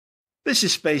This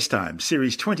is SpaceTime,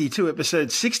 Series 22,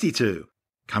 Episode 62.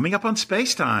 Coming up on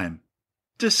SpaceTime,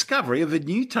 discovery of a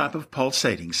new type of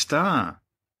pulsating star,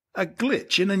 a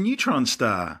glitch in a neutron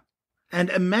star, and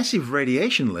a massive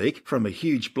radiation leak from a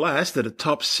huge blast at a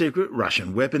top-secret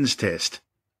Russian weapons test.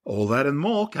 All that and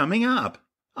more coming up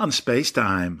on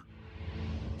SpaceTime.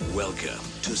 Welcome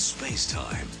to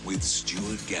SpaceTime with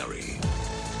Stuart Gary.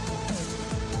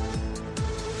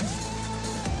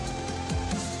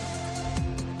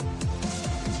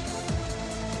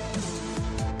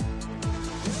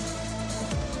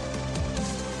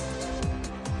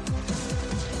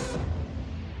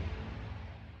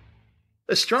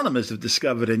 Astronomers have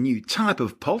discovered a new type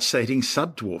of pulsating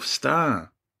subdwarf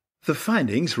star. The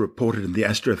findings, reported in the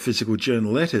astrophysical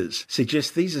journal Letters,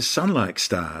 suggest these are sun-like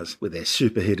stars with their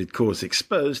superheated cores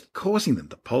exposed, causing them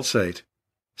to pulsate.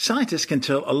 Scientists can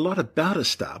tell a lot about a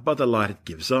star by the light it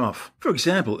gives off. For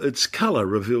example, its colour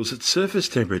reveals its surface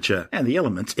temperature and the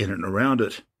elements in and around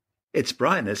it. Its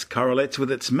brightness correlates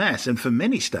with its mass, and for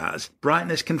many stars,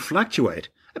 brightness can fluctuate,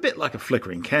 a bit like a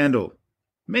flickering candle.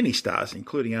 Many stars,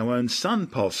 including our own Sun,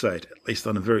 pulsate, at least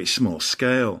on a very small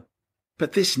scale.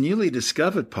 But this newly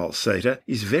discovered pulsator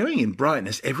is varying in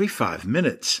brightness every 5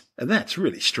 minutes, and that's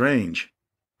really strange.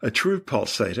 A true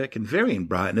pulsator can vary in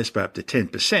brightness by up to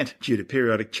 10% due to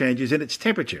periodic changes in its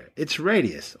temperature, its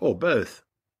radius, or both.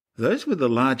 Those with the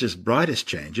largest, brightest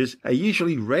changes are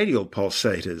usually radial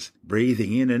pulsators,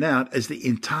 breathing in and out as the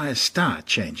entire star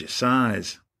changes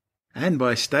size. And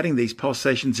by studying these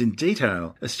pulsations in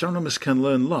detail, astronomers can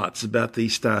learn lots about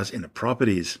these stars' inner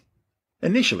properties.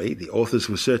 Initially, the authors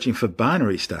were searching for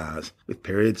binary stars, with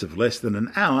periods of less than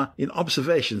an hour in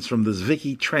observations from the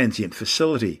Zwicky Transient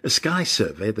Facility, a sky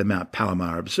survey at the Mount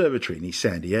Palomar Observatory near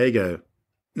San Diego.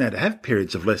 Now, to have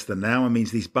periods of less than an hour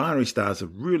means these binary stars are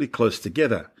really close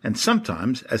together, and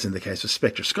sometimes, as in the case of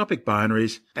spectroscopic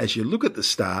binaries, as you look at the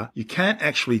star, you can't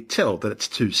actually tell that it's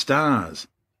two stars.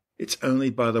 It's only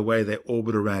by the way they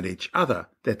orbit around each other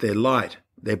that their light,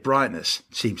 their brightness,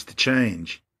 seems to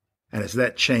change. And it's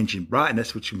that change in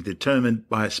brightness which can be determined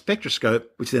by a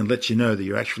spectroscope, which then lets you know that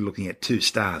you're actually looking at two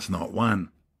stars, not one.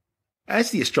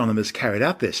 As the astronomers carried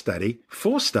out their study,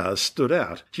 4 stars stood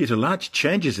out due to large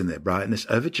changes in their brightness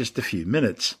over just a few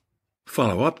minutes.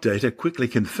 Follow-up data quickly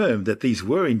confirmed that these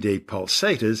were indeed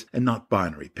pulsators and not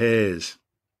binary pairs.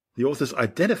 The authors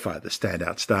identified the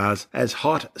standout stars as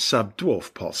hot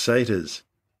subdwarf pulsators.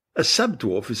 A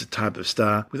subdwarf is a type of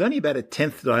star with only about a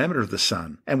tenth the diameter of the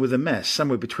Sun, and with a mass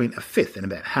somewhere between a fifth and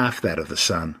about half that of the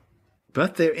Sun.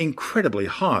 But they're incredibly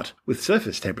hot, with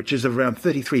surface temperatures of around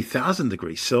 33,000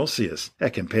 degrees Celsius.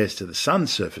 That compares to the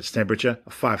Sun's surface temperature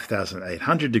of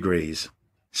 5,800 degrees.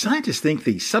 Scientists think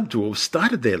these subdwarfs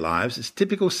started their lives as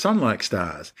typical Sun-like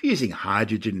stars, fusing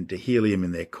hydrogen into helium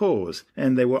in their cores,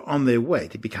 and they were on their way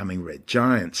to becoming red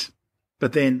giants.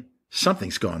 But then,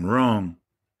 something's gone wrong.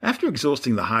 After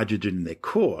exhausting the hydrogen in their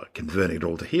core, converting it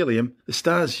all to helium, the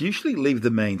stars usually leave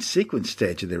the main sequence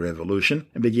stage of their evolution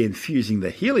and begin fusing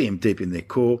the helium deep in their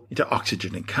core into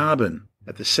oxygen and carbon.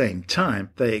 At the same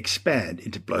time, they expand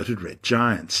into bloated red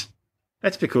giants.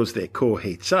 That's because their core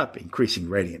heats up, increasing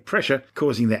radiant pressure,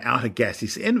 causing their outer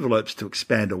gaseous envelopes to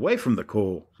expand away from the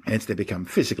core, hence they become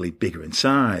physically bigger in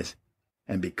size.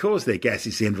 And because their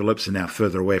gaseous envelopes are now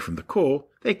further away from the core,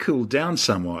 they cool down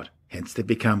somewhat, hence they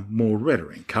become more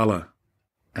redder in colour.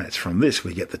 And it's from this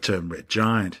we get the term red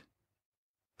giant.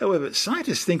 However,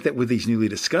 scientists think that with these newly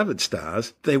discovered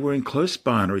stars, they were in close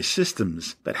binary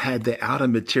systems, but had their outer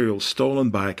material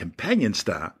stolen by a companion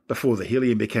star before the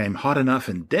helium became hot enough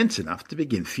and dense enough to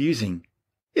begin fusing.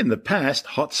 In the past,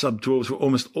 hot subdwarfs were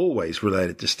almost always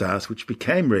related to stars which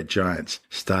became red giants,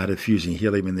 started fusing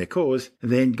helium in their cores,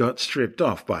 and then got stripped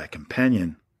off by a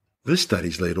companion. This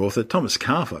study's lead author, Thomas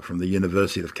Carver from the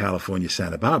University of California,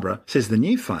 Santa Barbara, says the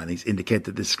new findings indicate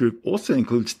that this group also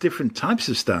includes different types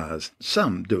of stars,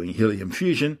 some doing helium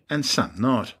fusion and some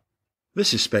not.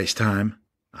 This is SpaceTime.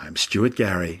 I'm Stuart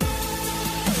Gary.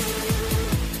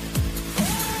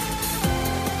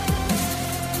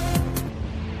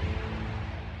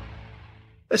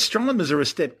 Astronomers are a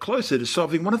step closer to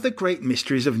solving one of the great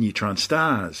mysteries of neutron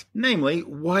stars, namely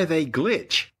why they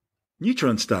glitch.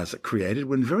 Neutron stars are created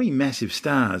when very massive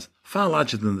stars, far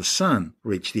larger than the Sun,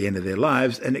 reach the end of their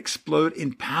lives and explode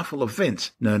in powerful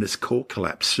events known as core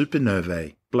collapse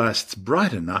supernovae, blasts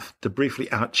bright enough to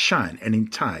briefly outshine an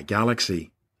entire galaxy.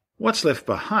 What's left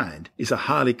behind is a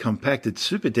highly compacted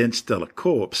superdense stellar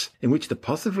corpse in which the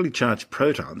positively charged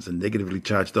protons and negatively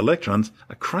charged electrons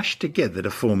are crushed together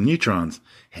to form neutrons,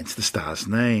 hence the star's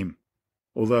name.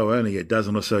 Although only a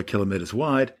dozen or so kilometres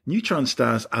wide, neutron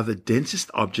stars are the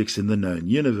densest objects in the known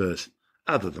universe,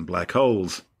 other than black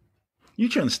holes.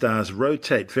 Neutron stars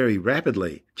rotate very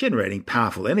rapidly, generating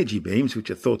powerful energy beams which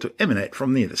are thought to emanate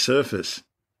from near the surface.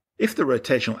 If the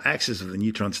rotational axis of the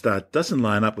neutron star doesn't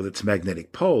line up with its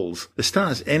magnetic poles, the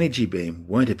star's energy beam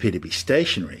won't appear to be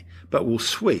stationary, but will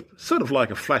sweep, sort of like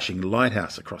a flashing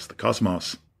lighthouse across the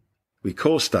cosmos. We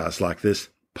call stars like this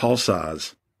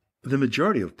pulsars. The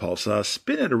majority of pulsars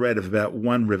spin at a rate of about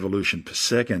 1 revolution per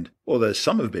second, although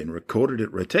some have been recorded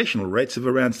at rotational rates of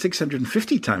around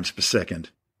 650 times per second.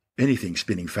 Anything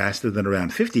spinning faster than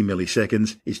around 50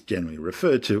 milliseconds is generally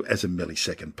referred to as a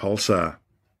millisecond pulsar.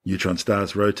 Neutron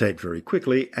stars rotate very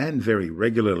quickly and very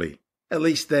regularly. At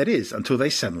least that is, until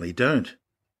they suddenly don't.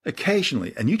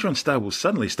 Occasionally, a neutron star will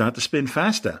suddenly start to spin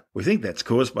faster. We think that's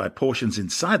caused by portions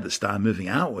inside the star moving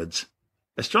outwards.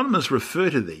 Astronomers refer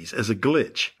to these as a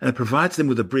glitch, and it provides them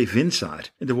with a brief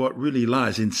insight into what really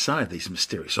lies inside these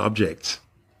mysterious objects.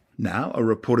 Now, a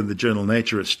report in the journal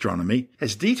Nature Astronomy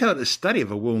has detailed a study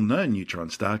of a well-known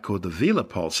neutron star called the Vela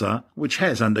pulsar, which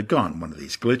has undergone one of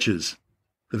these glitches.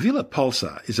 The Vela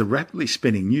pulsar is a rapidly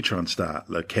spinning neutron star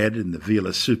located in the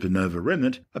Vela supernova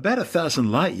remnant about 1,000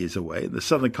 light-years away in the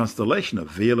southern constellation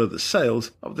of Vela, the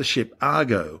sails of the ship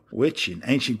Argo, which in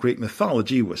ancient Greek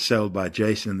mythology was sailed by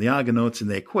Jason and the Argonauts in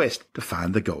their quest to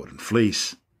find the Golden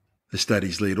Fleece. The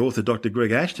study's lead author, Dr.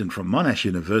 Greg Ashton from Monash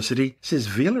University, says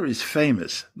Vela is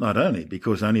famous not only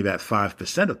because only about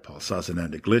 5% of pulsars are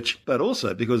known to glitch, but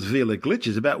also because Vela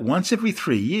glitches about once every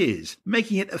 3 years,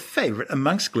 making it a favourite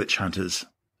amongst glitch hunters.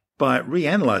 By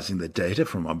reanalyzing the data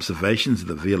from observations of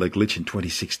the Vela glitch in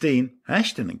 2016,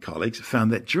 Ashton and colleagues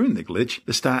found that during the glitch,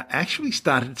 the star actually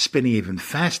started spinning even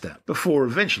faster before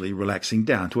eventually relaxing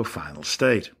down to a final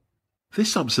state.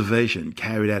 This observation,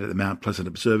 carried out at the Mount Pleasant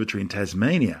Observatory in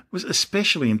Tasmania, was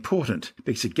especially important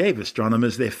because it gave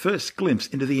astronomers their first glimpse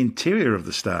into the interior of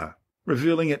the star,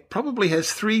 revealing it probably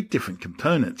has 3 different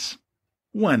components.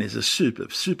 One is a soup of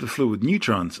superfluid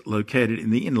neutrons located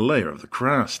in the inner layer of the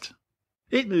crust.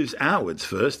 It moves outwards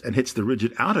first and hits the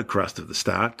rigid outer crust of the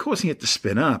star, causing it to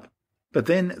spin up. But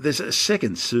then there's a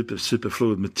second soup of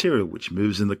superfluid material which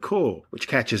moves in the core, which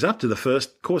catches up to the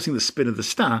first, causing the spin of the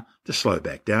star to slow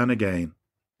back down again.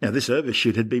 Now, this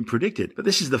overshoot had been predicted, but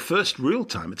this is the first real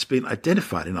time it's been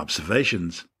identified in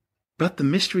observations. But the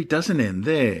mystery doesn't end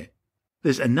there.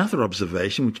 There's another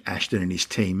observation which Ashton and his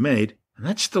team made, and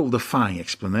that's still defying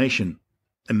explanation.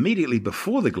 Immediately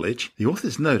before the glitch, the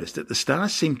authors noticed that the star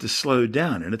seemed to slow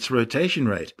down in its rotation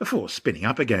rate before spinning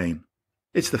up again.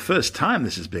 It's the first time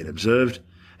this has been observed,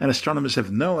 and astronomers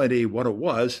have no idea what it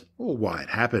was or why it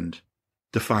happened.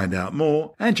 To find out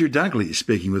more, Andrew Dunkley is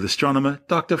speaking with astronomer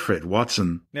Dr. Fred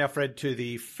Watson. Now, Fred, to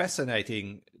the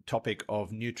fascinating topic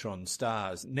of neutron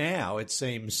stars. Now, it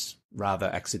seems rather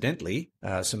accidentally,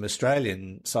 some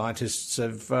Australian scientists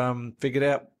have figured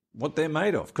out what they're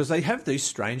made of, because they have these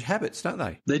strange habits, don't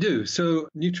they? They do. So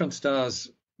neutron stars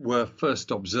were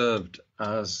first observed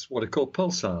as what are called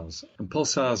pulsars. And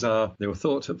pulsars they were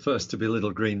thought at first to be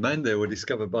little green men. They were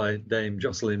discovered by Dame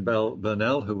Jocelyn Bell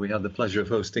Burnell, who we had the pleasure of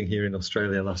hosting here in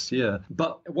Australia last year.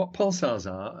 But what pulsars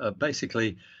are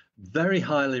basically very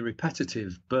highly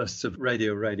repetitive bursts of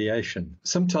radio radiation,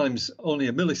 sometimes only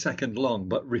a millisecond long,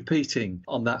 but repeating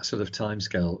on that sort of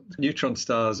timescale. Neutron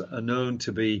stars are known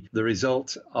to be the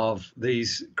result of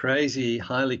these crazy,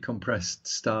 highly compressed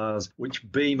stars which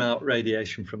beam out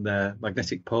radiation from their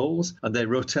magnetic poles, and they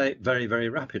rotate very, very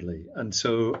rapidly. And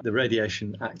so the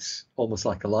radiation acts almost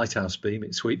like a lighthouse beam.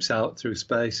 It sweeps out through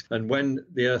space, and when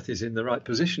the Earth is in the right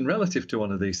position relative to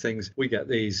one of these things, we get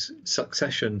these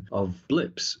succession of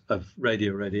blips of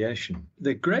radio radiation.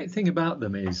 The great thing about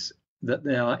them is that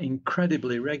they are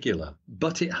incredibly regular,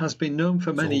 but it has been known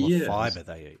for many years. All the fibre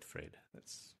they eat, Fred.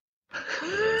 That's...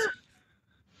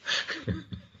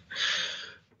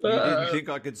 You didn't think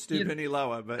I could stoop any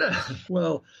lower, but...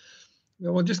 Well,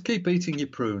 just keep eating your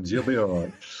prunes. You'll be all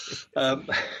right.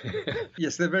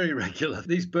 Yes, they're very regular.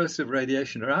 These bursts of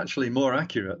radiation are actually more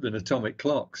accurate than atomic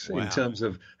clocks in terms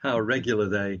of how regular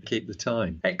they keep the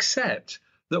time, except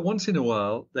that once in a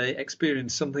while they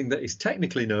experience something that is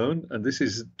technically known, and this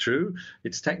is true,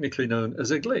 it's technically known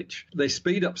as a glitch. They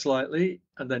speed up slightly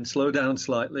and then slow down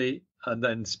slightly and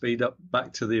then speed up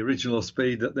back to the original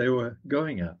speed that they were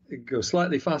going at. It goes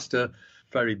slightly faster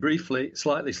very briefly,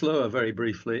 slightly slower very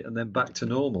briefly, and then back to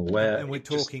normal. And we're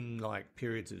talking like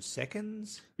periods of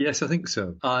seconds? Yes, I think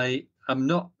so. I am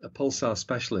not a pulsar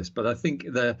specialist, but I think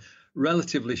they're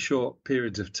relatively short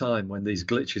periods of time when these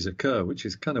glitches occur, which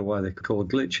is kind of why they're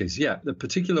called glitches. Yeah, the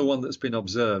particular one that's been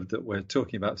observed that we're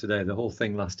talking about today, the whole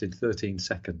thing lasted 13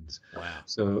 seconds. Wow.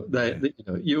 So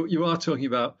you are talking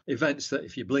about events that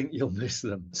if you blink, you'll miss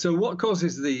them. So what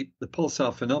causes the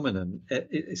pulsar phenomenon?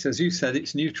 It's, as you said,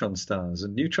 it's neutron stars.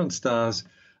 And neutron stars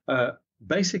are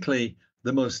basically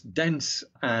the most dense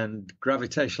and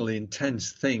gravitationally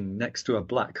intense thing next to a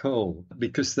black hole,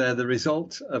 because they're the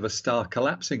result of a star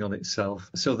collapsing on itself,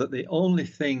 so that the only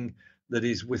thing that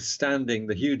is withstanding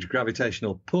the huge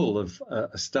gravitational pull of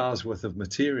a star's worth of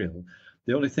material,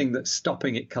 the only thing that's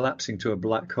stopping it collapsing to a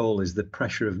black hole is the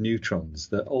pressure of neutrons,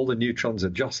 that all the neutrons are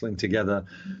jostling together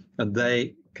and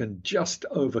they can just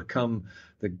overcome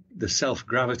the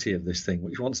self-gravity of this thing,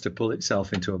 which wants to pull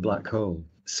itself into a black hole.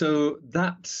 So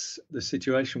that's the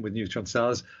situation with neutron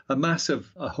stars. A mass of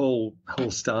a whole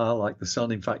star like the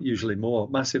sun, in fact, usually more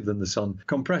massive than the sun,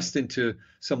 compressed into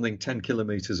something 10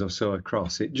 kilometres or so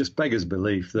across. It just beggars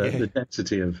belief, the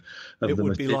density of the material. It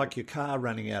would be material. like your car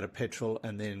running out of petrol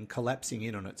and then collapsing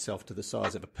in on itself to the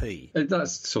size of a pea. That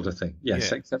sort of thing,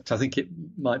 yes, except I think it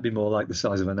might be more like the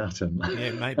size of an atom.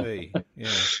 Yeah, maybe,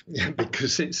 yeah.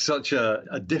 Because it's such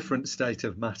a different state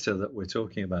of matter that we're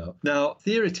talking about. Now,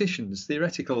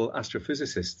 theoretical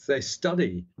astrophysicists, they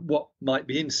study what might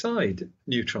be inside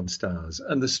neutron stars,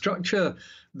 and the structure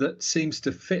that seems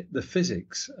to fit the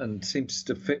physics and seems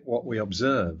to fit what we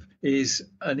observe is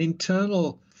an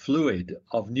internal fluid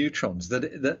of neutrons that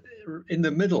in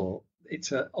the middle,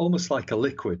 it's almost like a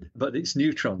liquid, but it's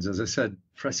neutrons, as I said,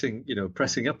 pressing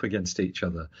up against each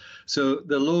other. So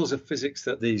the laws of physics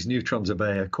that these neutrons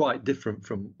obey are quite different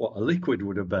from what a liquid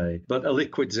would obey. But a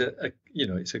liquid's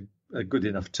it's a good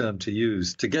enough term to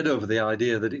use to get over the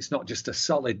idea that it's not just a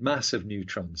solid mass of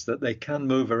neutrons, that they can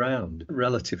move around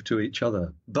relative to each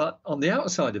other. But on the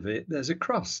outside of it, there's a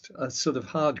crust, a sort of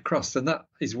hard crust, and that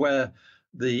is where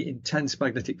the intense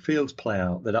magnetic fields play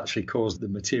out that actually cause the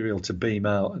material to beam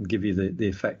out and give you the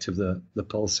effect of the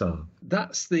pulsar.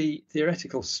 That's the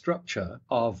theoretical structure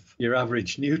of your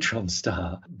average neutron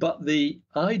star. But the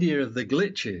idea of the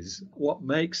glitches, what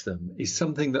makes them, is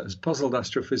something that has puzzled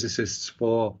astrophysicists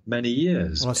for many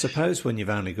years. Well, I suppose when you've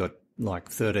only got like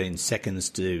 13 seconds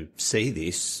to see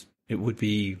this, it would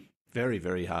be very,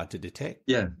 very hard to detect.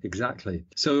 Yeah, exactly.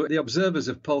 So the observers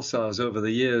of pulsars over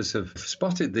the years have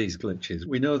spotted these glitches.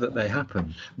 We know that they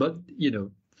happen, but,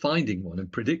 finding one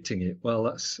and predicting it, well,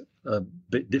 that's a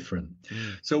bit different.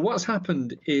 So what's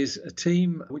happened is a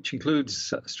team which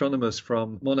includes astronomers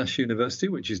from Monash University,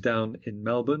 which is down in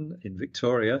Melbourne in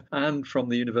Victoria, and from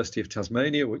the University of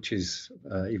Tasmania, which is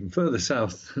even further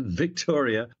south than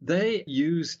Victoria. They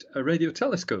used a radio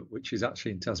telescope, which is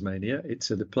actually in Tasmania.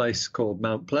 It's at a place called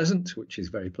Mount Pleasant, which is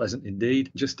very pleasant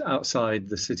indeed, just outside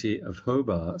the city of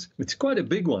Hobart. It's quite a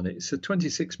big one. It's a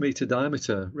 26-metre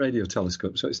diameter radio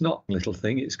telescope, so it's not a little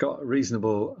thing. It's got a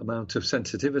reasonable amount of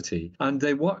sensitivity. And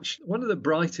they watched one of the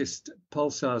brightest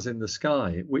pulsars in the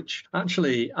sky, which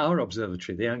actually our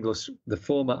observatory, the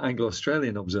former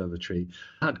Anglo-Australian Observatory,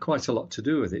 had quite a lot to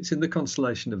do with it. It's in the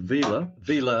constellation of Vela.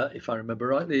 Vela, if I remember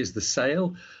rightly, is the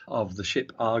sail of the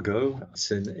ship Argo.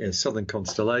 It's in a southern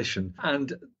constellation.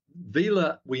 And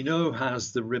Vela, we know,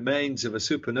 has the remains of a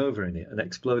supernova in it, an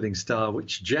exploding star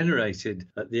which generated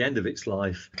at the end of its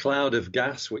life a cloud of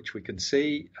gas which we can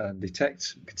see and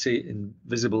detect. We can see it in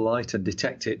visible light and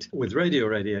detect it with radio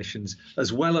radiations,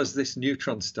 as well as this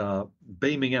neutron star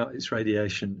beaming out its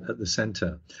radiation at the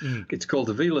center. It's called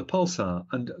the Vela pulsar,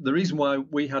 and the reason why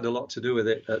we had a lot to do with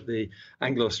it at the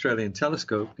Anglo-Australian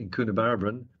Telescope in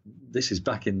Coonabarabran, this is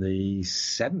back in the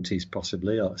 70s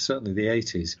possibly, or certainly the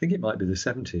 80s, I think it might be the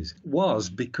 70s, was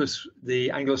because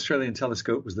the Anglo-Australian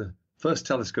Telescope was the first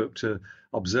telescope to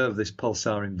observe this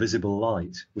pulsar in visible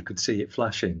light. We could see it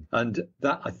flashing. And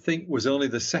that, I think, was only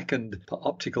the second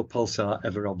optical pulsar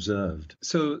ever observed.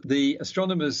 So the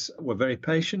astronomers were very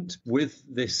patient with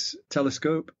this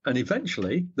telescope, and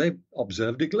eventually they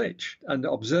observed a glitch and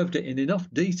observed it in enough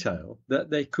detail that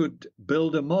they could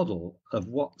build a model of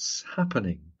what's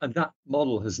happening. And that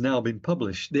model has now been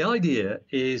published. The idea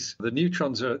is the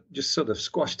neutrons are just sort of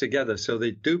squashed together, so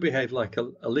they do behave like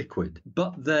a liquid,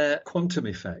 but they're quantum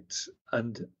effects.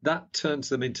 And that turns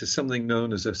them into something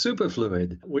known as a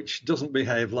superfluid, which doesn't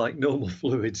behave like normal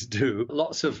fluids do.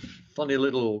 Lots of funny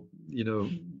little,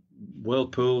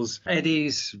 whirlpools,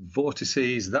 eddies,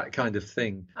 vortices, that kind of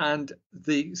thing. And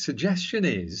the suggestion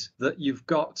is that you've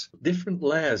got different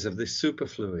layers of this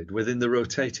superfluid within the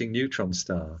rotating neutron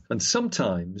star. And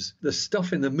sometimes the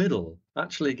stuff in the middle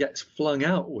actually gets flung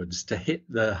outwards to hit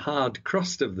the hard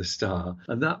crust of the star,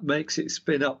 and that makes it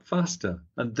spin up faster.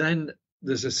 And then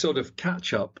there's a sort of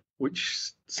catch-up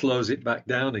which slows it back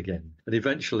down again. And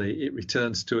eventually it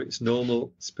returns to its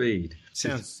normal speed.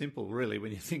 Sounds simple, really,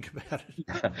 when you think about it.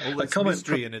 All A this comment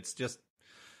mystery, and it's just,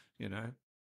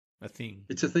 a thing.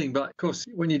 It's a thing, but of course,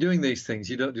 when you're doing these things,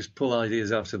 you don't just pull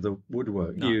ideas out of the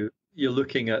woodwork. No. You're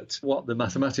looking at what the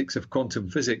mathematics of quantum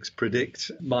physics predict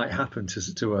might happen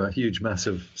to a huge mass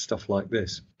of stuff like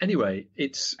this. Anyway,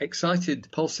 it's excited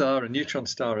pulsar and neutron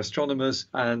star astronomers,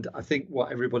 and I think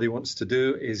what everybody wants to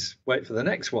do is wait for the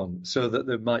next one, so that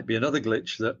there might be another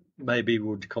glitch that maybe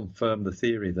would confirm the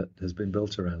theory that has been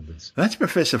built around this. That's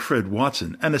Professor Fred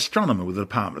Watson, an astronomer with the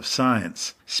Department of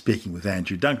Science, speaking with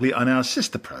Andrew Dunkley on our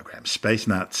sister program, Space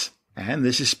Nuts. And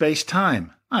this is Space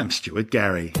Time. I'm Stuart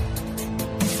Gary.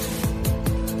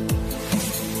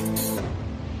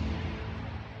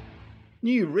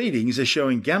 New readings are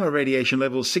showing gamma radiation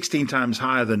levels 16 times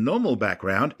higher than normal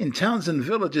background in towns and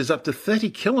villages up to 30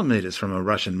 kilometres from a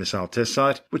Russian missile test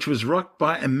site, which was rocked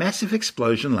by a massive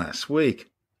explosion last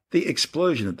week. The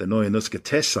explosion at the Noyonuska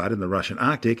test site in the Russian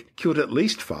Arctic killed at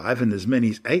least 5 and as many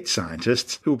as 8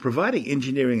 scientists who were providing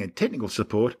engineering and technical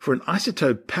support for an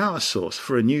isotope power source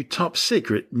for a new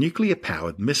top-secret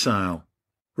nuclear-powered missile.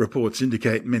 Reports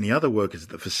indicate many other workers at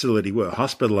the facility were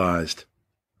hospitalised.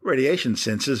 Radiation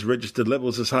sensors registered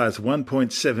levels as high as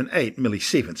 1.78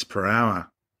 millisieverts per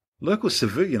hour. Local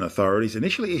civilian authorities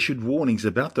initially issued warnings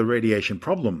about the radiation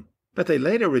problem, but they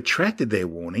later retracted their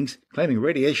warnings, claiming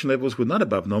radiation levels were not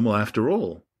above normal after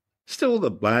all. Still,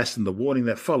 the blast and the warning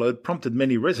that followed prompted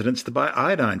many residents to buy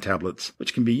iodine tablets,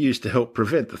 which can be used to help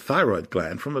prevent the thyroid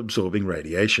gland from absorbing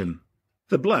radiation.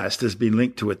 The blast has been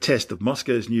linked to a test of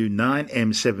Moscow's new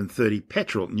 9M730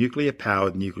 Petrel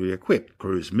nuclear-powered nuclear-equipped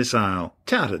cruise missile,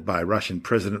 touted by Russian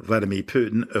President Vladimir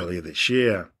Putin earlier this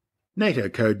year. NATO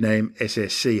codename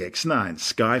SSCX-9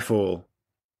 Skyfall.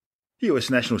 US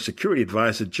National Security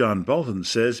Advisor John Bolton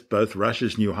says both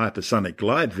Russia's new hypersonic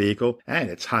glide vehicle and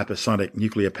its hypersonic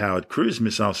nuclear-powered cruise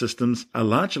missile systems are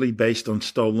largely based on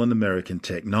stolen American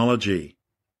technology.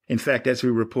 In fact, as we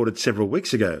reported several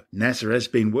weeks ago, NASA has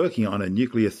been working on a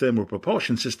nuclear thermal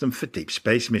propulsion system for deep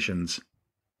space missions.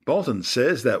 Bolton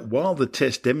says that while the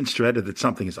test demonstrated that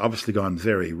something has obviously gone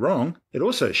very wrong, it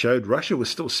also showed Russia was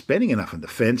still spending enough on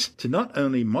defense to not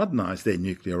only modernize their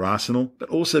nuclear arsenal, but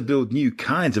also build new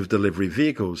kinds of delivery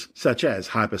vehicles, such as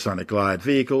hypersonic glide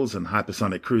vehicles and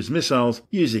hypersonic cruise missiles,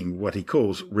 using what he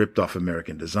calls ripped-off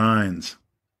American designs.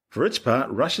 For its part,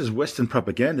 Russia's Western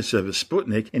propaganda service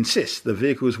Sputnik insists the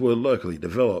vehicles were locally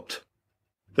developed.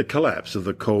 The collapse of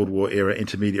the Cold War-era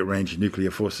Intermediate-Range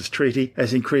Nuclear Forces Treaty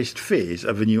has increased fears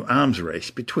of a new arms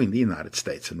race between the United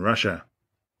States and Russia.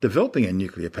 Developing a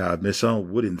nuclear-powered missile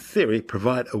would, in theory,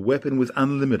 provide a weapon with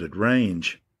unlimited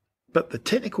range. But the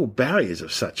technical barriers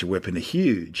of such a weapon are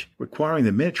huge, requiring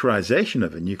the miniaturization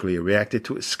of a nuclear reactor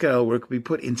to a scale where it could be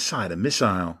put inside a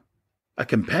missile. A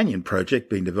companion project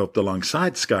being developed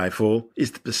alongside Skyfall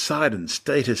is the Poseidon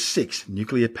Status 6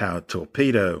 nuclear-powered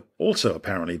torpedo, also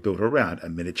apparently built around a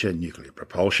miniature nuclear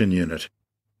propulsion unit.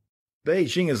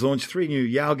 Beijing has launched 3 new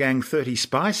Yaogan 30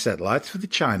 spy satellites for the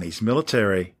Chinese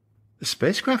military. The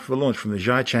spacecraft were launched from the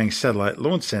Xichang Satellite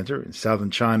Launch Center in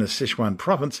southern China's Sichuan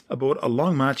province aboard a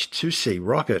Long March 2C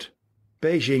rocket.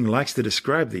 Beijing likes to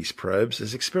describe these probes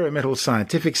as experimental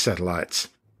scientific satellites.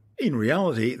 In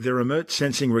reality, they're remote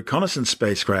sensing reconnaissance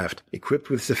spacecraft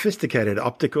equipped with sophisticated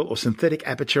optical or synthetic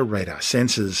aperture radar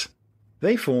sensors.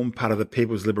 They form part of the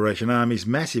People's Liberation Army's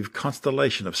massive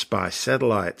constellation of spy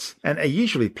satellites and are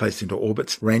usually placed into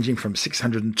orbits ranging from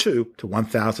 602 to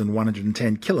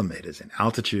 1,110 kilometres in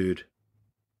altitude.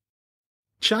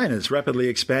 China's rapidly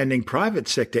expanding private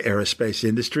sector aerospace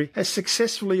industry has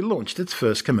successfully launched its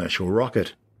first commercial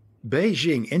rocket.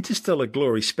 Beijing Interstellar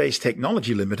Glory Space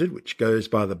Technology Limited, which goes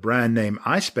by the brand name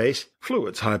iSpace, flew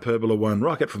its Hyperbola 1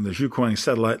 rocket from the Zhukwang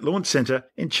Satellite Launch Center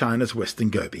in China's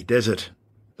western Gobi Desert.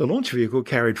 The launch vehicle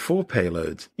carried 4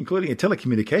 payloads, including a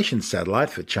telecommunications satellite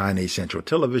for Chinese Central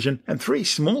Television and 3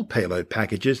 small payload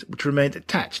packages which remained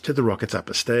attached to the rocket's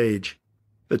upper stage.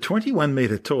 The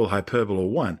 21-metre-tall Hyperbola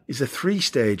 1 is a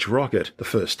 3-stage rocket, the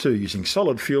first 2 using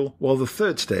solid fuel, while the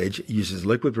third stage uses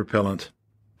liquid propellant.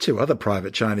 2 other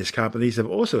private Chinese companies have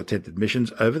also attempted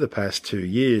missions over the past 2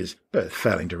 years, both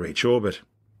failing to reach orbit.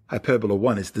 Hyperbola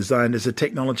 1 is designed as a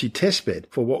technology testbed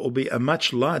for what will be a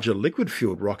much larger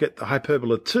liquid-fueled rocket, the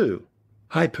Hyperbola 2.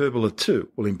 Hyperbola 2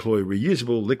 will employ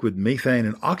reusable liquid methane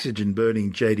and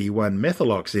oxygen-burning JD-1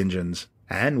 Methalox engines,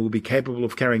 and will be capable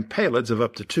of carrying payloads of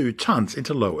up to 2 tons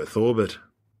into low Earth orbit.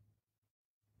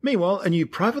 Meanwhile, a new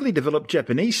privately developed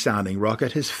Japanese-sounding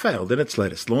rocket has failed in its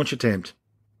latest launch attempt.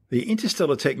 The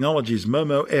Interstellar Technologies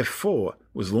Momo F4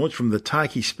 was launched from the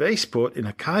Taiki spaceport in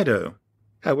Hokkaido.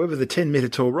 However, the 10-metre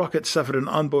tall rocket suffered an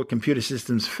onboard computer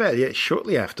systems failure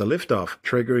shortly after liftoff,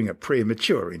 triggering a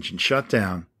premature engine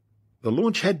shutdown. The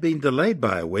launch had been delayed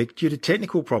by a week due to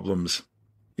technical problems.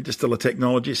 Interstellar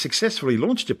Technologies successfully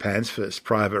launched Japan's first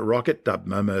private rocket, dubbed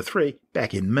Momo-3,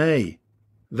 back in May.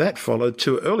 That followed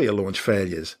 2 earlier launch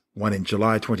failures, one in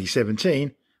July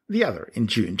 2017, the other in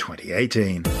June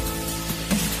 2018.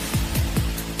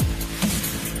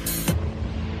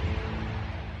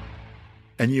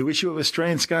 A new issue of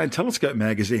Australian Sky and Telescope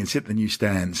magazine hit the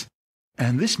newsstands.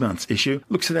 And this month's issue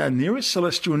looks at our nearest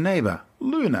celestial neighbour,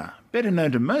 Luna, better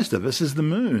known to most of us as the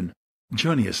Moon.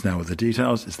 Joining us now with the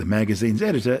details is the magazine's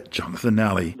editor, Jonathan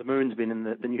Nally. The Moon's been in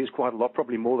the news quite a lot,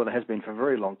 probably more than it has been for a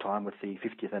very long time, with the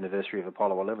 50th anniversary of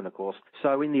Apollo 11, of course.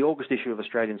 So in the August issue of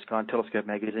Australian Sky and Telescope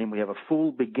magazine, we have a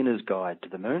full beginner's guide to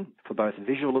the Moon for both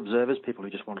visual observers, people who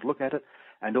just want to look at it,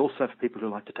 and also for people who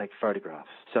like to take photographs.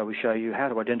 So we show you how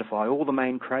to identify all the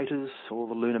main craters, all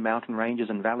the lunar mountain ranges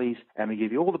and valleys, and we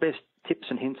give you all the best tips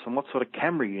and hints on what sort of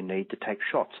camera you need to take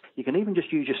shots. You can even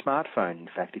just use your smartphone, in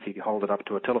fact, if you hold it up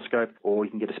to a telescope, or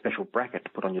you can get a special bracket to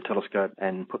put on your telescope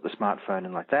and put the smartphone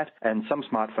in like that. And some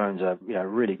smartphones are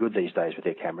really good these days with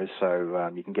their cameras,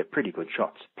 so you can get pretty good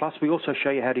shots. Plus, we also show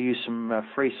you how to use some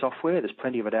free software. There's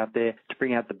plenty of it out there to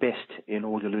bring out the best in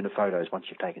all your lunar photos once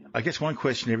you've taken them. I guess one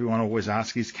question everyone always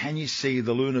asks is, can you see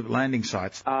the lunar landing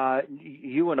sites?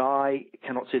 You and I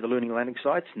cannot see the lunar landing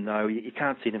sites. No, you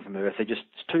can't see them from Earth. They're just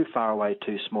too far away,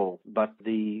 too small. But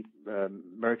the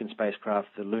American spacecraft,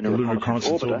 the Lunar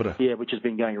Reconnaissance Orbiter, which has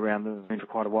been going around the Moon for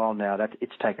quite a while now,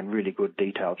 it's taken really good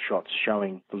detailed shots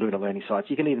showing the lunar landing sites.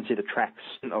 You can even see the tracks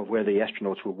of where the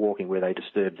astronauts were walking, where they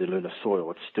disturbed the lunar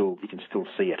soil. You can still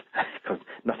see it because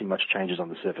nothing much changes on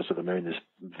the surface of the Moon.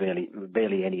 There's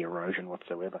barely any erosion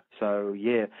whatsoever. So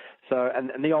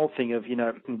and the old thing of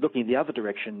looking the other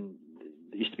direction,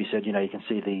 it used to be said you can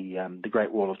see the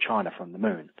Great Wall of China from the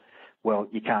Moon. Well,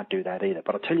 you can't do that either.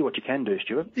 But I'll tell you what you can do,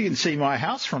 Stuart. You can see my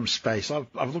house from space.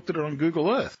 I've looked at it on Google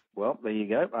Earth. Well, there you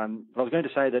go. I was going to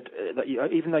say that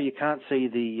even though you can't see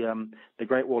the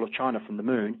Great Wall of China from the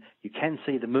Moon, you can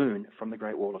see the Moon from the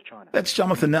Great Wall of China. That's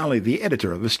Jonathan Nally, the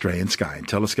editor of Australian Sky and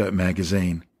Telescope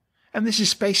magazine. And this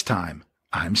is SpaceTime.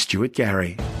 I'm Stuart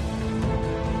Gary.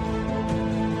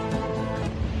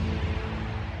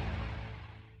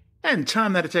 And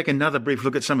time now to take another brief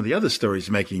look at some of the other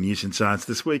stories making news in science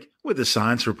this week with the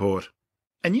Science Report.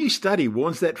 A new study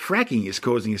warns that fracking is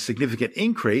causing a significant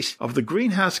increase of the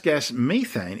greenhouse gas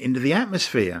methane into the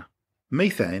atmosphere.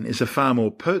 Methane is a far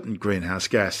more potent greenhouse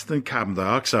gas than carbon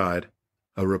dioxide.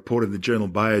 A report in the journal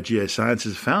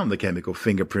Biogeosciences found the chemical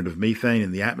fingerprint of methane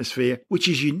in the atmosphere, which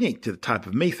is unique to the type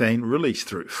of methane released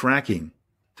through fracking.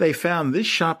 They found this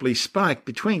sharply spiked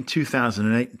between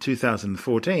 2008 and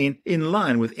 2014 in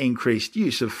line with increased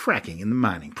use of fracking in the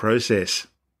mining process.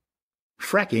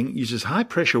 Fracking uses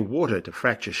high-pressure water to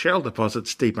fracture shale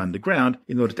deposits deep underground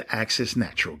in order to access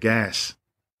natural gas.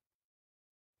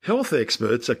 Health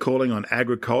experts are calling on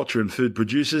agriculture and food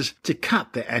producers to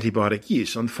cut their antibiotic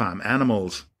use on farm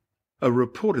animals. A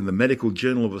report in the Medical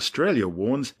Journal of Australia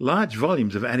warns large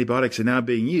volumes of antibiotics are now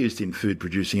being used in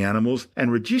food-producing animals,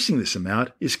 and reducing this amount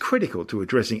is critical to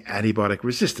addressing antibiotic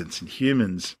resistance in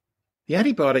humans. The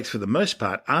antibiotics, for the most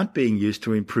part, aren't being used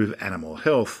to improve animal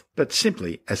health, but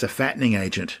simply as a fattening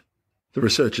agent. The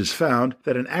researchers found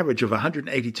that an average of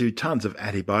 182 tonnes of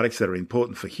antibiotics that are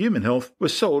important for human health were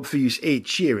sold for use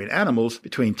each year in animals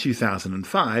between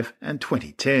 2005 and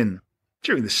 2010.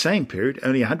 During the same period,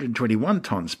 only 121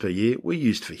 tonnes per year were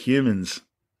used for humans.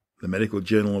 The Medical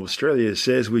Journal of Australia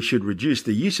says we should reduce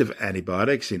the use of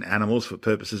antibiotics in animals for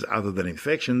purposes other than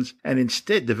infections and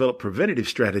instead develop preventative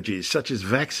strategies such as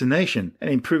vaccination and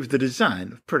improve the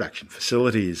design of production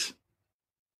facilities.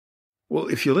 Well,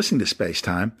 if you're listening to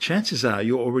SpaceTime, chances are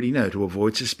you already know to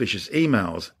avoid suspicious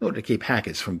emails in order to keep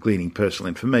hackers from gleaning personal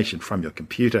information from your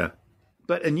computer.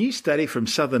 But a new study from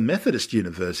Southern Methodist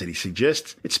University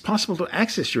suggests it's possible to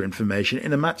access your information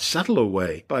in a much subtler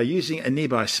way by using a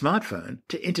nearby smartphone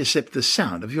to intercept the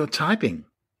sound of your typing.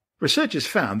 Researchers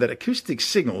found that acoustic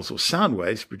signals or sound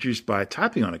waves produced by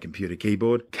typing on a computer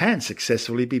keyboard can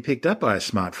successfully be picked up by a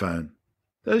smartphone.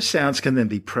 Those sounds can then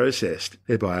be processed,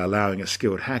 thereby allowing a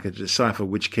skilled hacker to decipher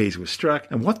which keys were struck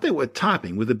and what they were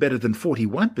typing with a better than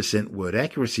 41% word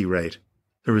accuracy rate.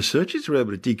 The researchers were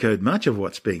able to decode much of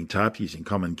what's being typed using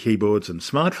common keyboards and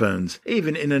smartphones,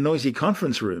 even in a noisy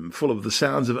conference room full of the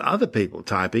sounds of other people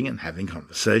typing and having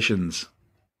conversations.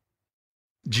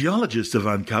 Geologists have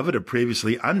uncovered a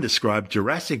previously undescribed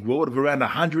Jurassic world of around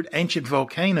 100 ancient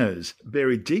volcanoes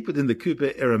buried deep within the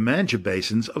Cooper-Eromanga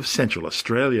basins of central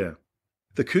Australia.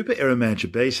 The Cooper-Eromanga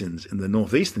basins in the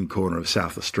northeastern corner of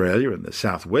South Australia and the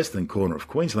southwestern corner of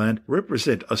Queensland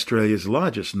represent Australia's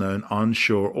largest known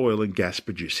onshore oil and gas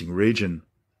producing region.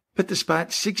 But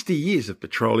despite 60 years of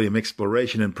petroleum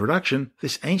exploration and production,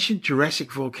 this ancient Jurassic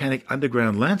volcanic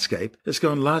underground landscape has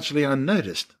gone largely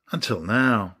unnoticed until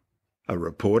now. A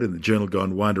report in the journal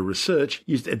Gondwana Research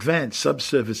used advanced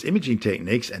subsurface imaging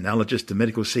techniques analogous to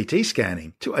medical CT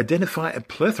scanning to identify a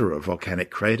plethora of volcanic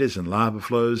craters and lava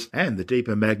flows and the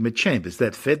deeper magma chambers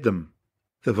that fed them.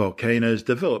 The volcanoes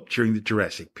developed during the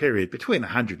Jurassic period between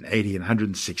 180 and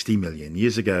 160 million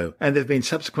years ago, and they've been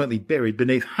subsequently buried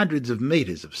beneath hundreds of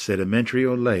meters of sedimentary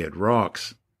or layered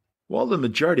rocks. While the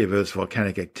majority of Earth's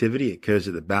volcanic activity occurs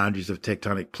at the boundaries of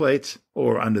tectonic plates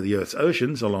or under the Earth's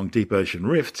oceans along deep ocean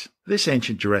rifts, this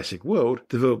ancient Jurassic world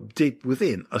developed deep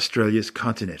within Australia's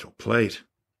continental plate.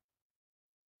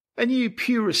 A new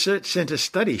Pew Research Centre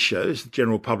study shows the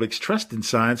general public's trust in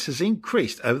science has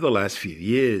increased over the last few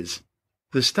years.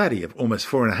 The study of almost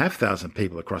 4,500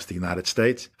 people across the United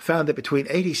States found that between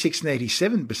 86 and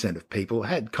 87% of people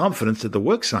had confidence that the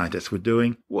work scientists were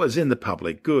doing was in the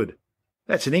public good.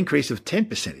 That's an increase of 10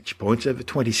 percentage points over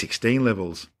 2016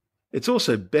 levels. It's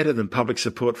also better than public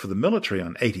support for the military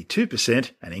on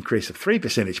 82%, an increase of 3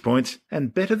 percentage points,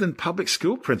 and better than public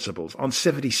school principals on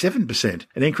 77%,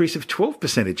 an increase of 12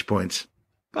 percentage points.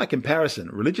 By comparison,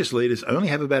 religious leaders only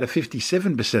have about a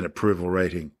 57% approval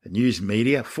rating, the news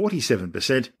media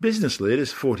 47%, business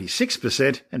leaders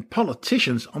 46%, and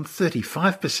politicians on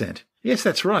 35%. Yes,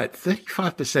 that's right,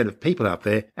 35% of people out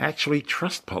there actually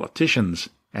trust politicians,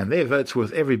 and their vote's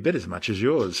worth every bit as much as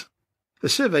yours. The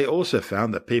survey also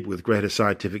found that people with greater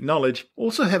scientific knowledge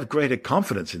also have greater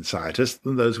confidence in scientists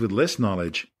than those with less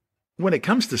knowledge. When it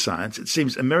comes to science, it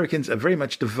seems Americans are very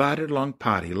much divided along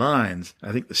party lines.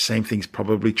 I think the same thing's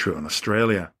probably true in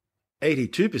Australia.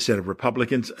 82% of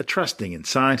Republicans are trusting in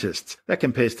scientists. That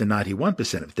compares to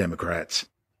 91% of Democrats.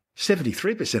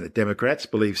 73% of Democrats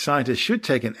believe scientists should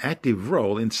take an active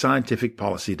role in scientific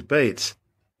policy debates,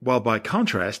 while by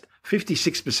contrast,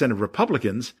 56% of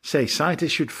Republicans say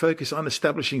scientists should focus on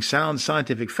establishing sound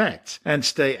scientific facts and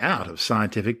stay out of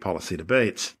scientific policy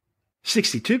debates.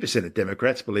 62% of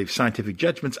Democrats believe scientific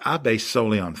judgments are based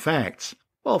solely on facts,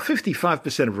 while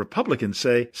 55% of Republicans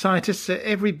say scientists are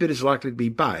every bit as likely to be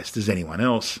biased as anyone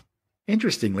else.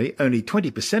 Interestingly, only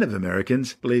 20% of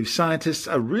Americans believe scientists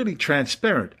are really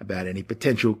transparent about any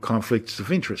potential conflicts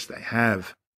of interest they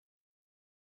have.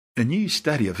 A new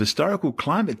study of historical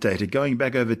climate data going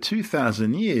back over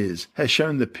 2,000 years has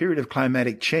shown the period of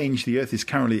climatic change the Earth is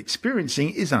currently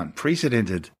experiencing is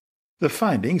unprecedented. The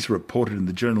findings, reported in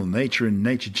the journal Nature and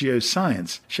Nature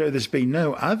Geoscience, show there's been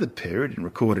no other period in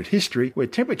recorded history where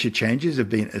temperature changes have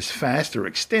been as fast or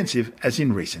extensive as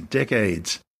in recent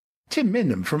decades. Tim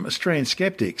Mendham from Australian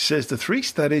Skeptics says the three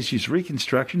studies use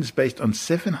reconstructions based on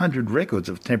 700 records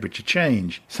of temperature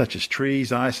change, such as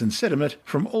trees, ice and sediment,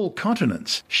 from all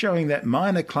continents, showing that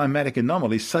minor climatic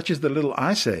anomalies such as the Little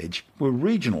Ice Age were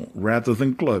regional rather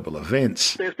than global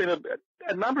events. There's been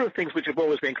a number of things which have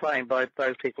always been claimed by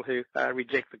those people who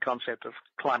reject the concept of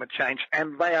climate change,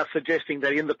 and they are suggesting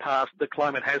that in the past the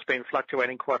climate has been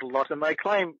fluctuating quite a lot, and they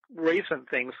claim recent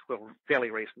things, well,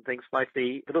 fairly recent things, like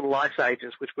the little ice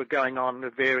ages which were going on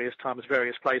at various times,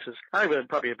 various places, over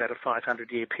probably about a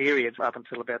 500-year period up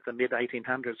until about the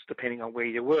mid-1800s, depending on where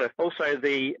you were. Also,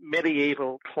 the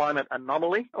medieval climate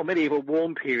anomaly, or medieval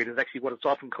warm period is actually what it's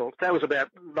often called. That was about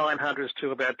 900s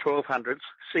to about 1200s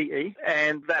CE,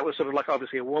 and that was sort of like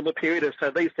obviously a warmer period.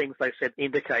 So these things, they said,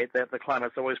 indicate that the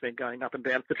climate's always been going up and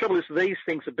down. The trouble is these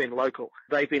things have been local.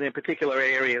 They've been in particular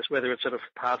areas, whether it's sort of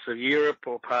parts of Europe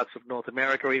or parts of North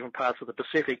America or even parts of the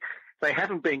Pacific. They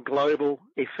haven't been global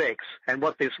effects. And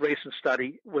what this recent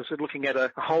study was looking at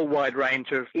a whole wide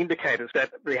range of indicators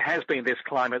that there has been this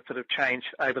climate sort of change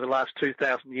over the last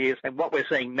 2,000 years. And what we're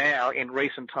seeing now in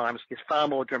recent times is far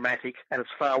more dramatic and it's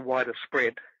far wider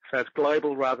spread. So it's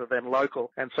global rather than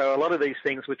local. And so a lot of these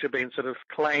things which have been sort of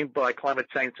claimed by climate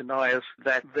change deniers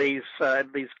that these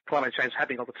climate change is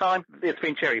happening all the time, it's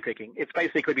been cherry picking. It's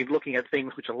basically been looking at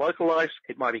things which are localized.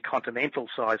 It might be continental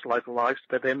size localized,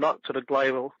 but they're not sort of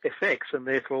global effects. And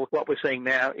therefore what we're seeing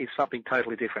now is something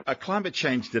totally different. Are climate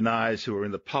change deniers who are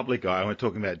in the public eye, we're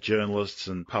talking about journalists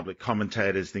and public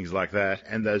commentators, things like that,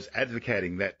 and those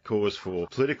advocating that cause for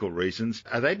political reasons,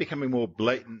 are they becoming more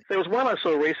blatant? There was one I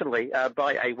saw recently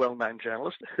by a well-known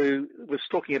journalist who was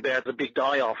talking about the big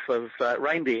die-off of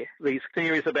reindeer. These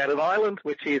theories about an island,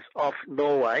 which is off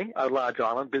Norway, a large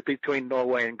island between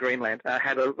Norway and Greenland,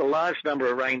 had a large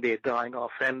number of reindeer dying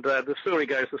off. And the story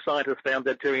goes, the scientists found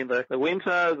that during the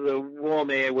winter, the warm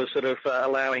air was sort of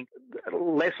allowing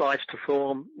less ice to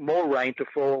form, more rain to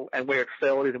fall, and where it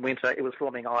fell in winter, it was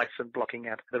forming ice and blocking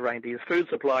out the reindeer's food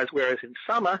supplies, whereas in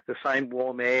summer, the same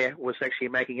warm air was actually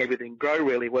making everything grow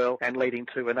really well and leading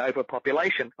to an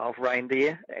overpopulation of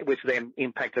reindeer, which then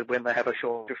impacted when they have a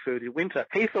shortage of food in winter.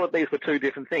 He thought these were two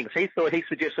different things. He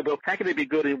suggested, well, how can it be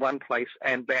good in one place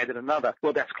and bad in another?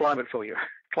 Well, that's climate for you.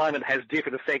 Climate has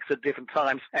different effects at different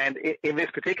times, and in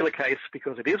this particular case,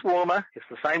 because it is warmer, it's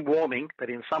the same warming, but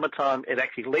in summertime it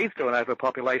actually leads to an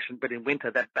overpopulation, but in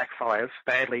winter that backfires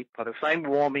badly by the same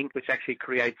warming, which actually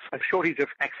creates a shortage of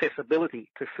accessibility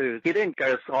to food. He then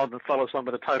goes on and follows on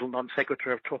with a total non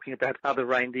sequitur of talking about other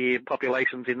reindeer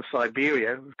populations in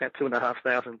Siberia, about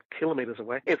 2,500 kilometres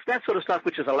away. It's that sort of stuff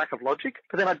which is a lack of logic,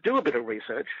 but then I do a bit of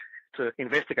research to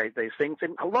investigate these things,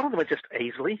 and a lot of them are just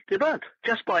easily debunked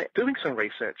just by doing some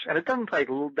research. And it doesn't take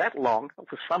that long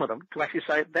for some of them to actually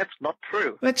say that's not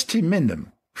true. That's Tim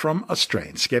Mendham from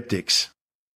Australian Skeptics.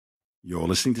 You're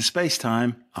listening to Space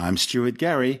Time. I'm Stuart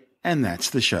Gary, and that's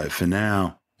the show for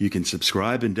now. You can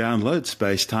subscribe and download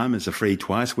Space Time as a free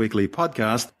twice-weekly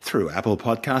podcast through Apple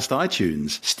Podcast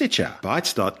iTunes, Stitcher,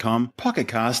 Bytes.com, Pocket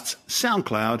Casts,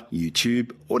 SoundCloud,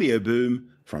 YouTube, Audio Boom,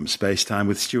 from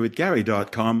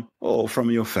spacetimewithstuartgary.com, or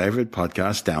from your favourite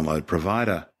podcast download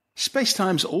provider.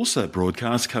 Spacetime's also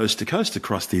broadcast coast to coast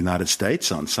across the United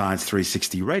States on Science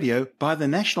 360 Radio by the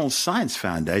National Science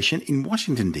Foundation in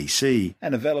Washington, D.C.,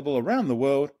 and available around the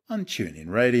world on TuneIn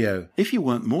Radio. If you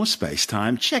want more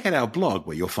Spacetime, check out our blog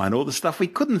where you'll find all the stuff we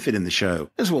couldn't fit in the show,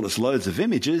 as well as loads of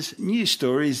images, news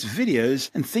stories, videos,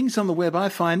 and things on the web I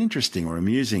find interesting or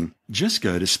amusing. Just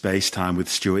go to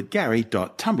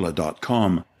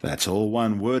spacetimewithstuartgary.tumblr.com. That's all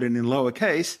one word and in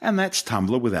lowercase, and that's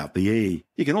Tumblr without the E.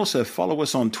 You can also follow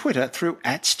us on Twitter through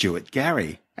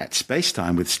 @StuartGary, at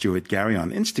Spacetime with Stuart Gary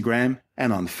on Instagram,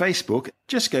 and on Facebook,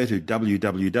 just go to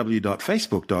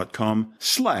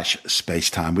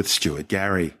www.facebook.com/Spacetime with Stuart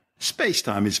Gary.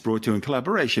 Spacetime is brought to you in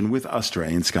collaboration with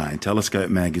Australian Sky and Telescope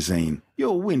magazine,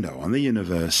 your window on the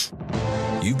universe.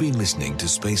 You've been listening to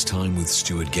Spacetime with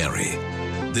Stuart Gary.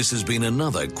 This has been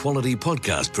another quality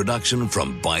podcast production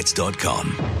from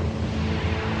Bytes.com.